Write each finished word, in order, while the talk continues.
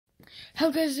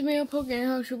Hello guys, it's me, Pokemon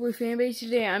Hello Super Fanbase.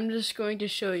 Today I'm just going to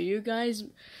show you guys,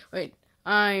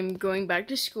 I'm going back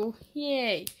to school,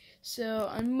 yay! So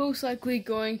I'm most likely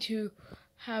going to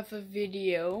have a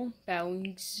video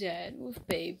battling Zed with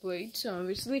Beyblades,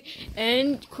 obviously.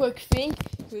 And quick thing,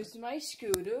 here's my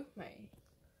scooter, my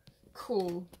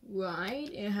cool ride.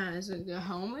 It has a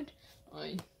helmet,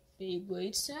 my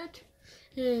Beyblade set,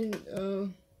 and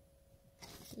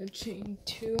a chain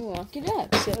to lock it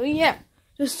up. So yeah.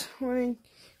 Just wanted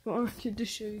to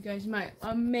show you guys my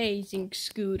amazing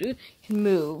scooter. It can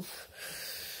move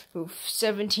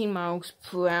 17 miles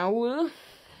per hour.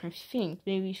 I think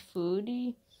maybe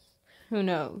 30. Who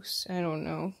knows? I don't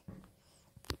know.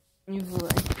 Either way.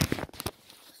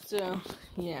 So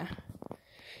yeah.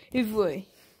 Either way.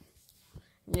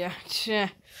 Yeah.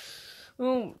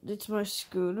 Well, it's my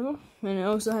scooter, and it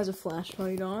also has a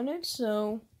flashlight on it.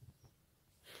 So.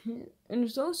 And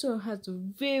it also has a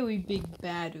very big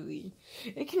battery.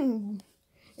 It can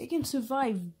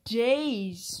survive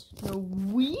days,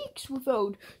 weeks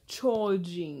without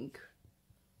charging.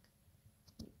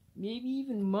 Maybe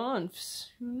even months.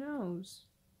 Who knows?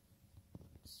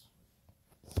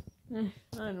 I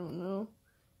don't know.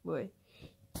 But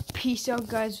peace out,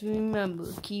 guys. Remember,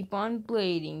 keep on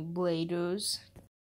blading, bladers.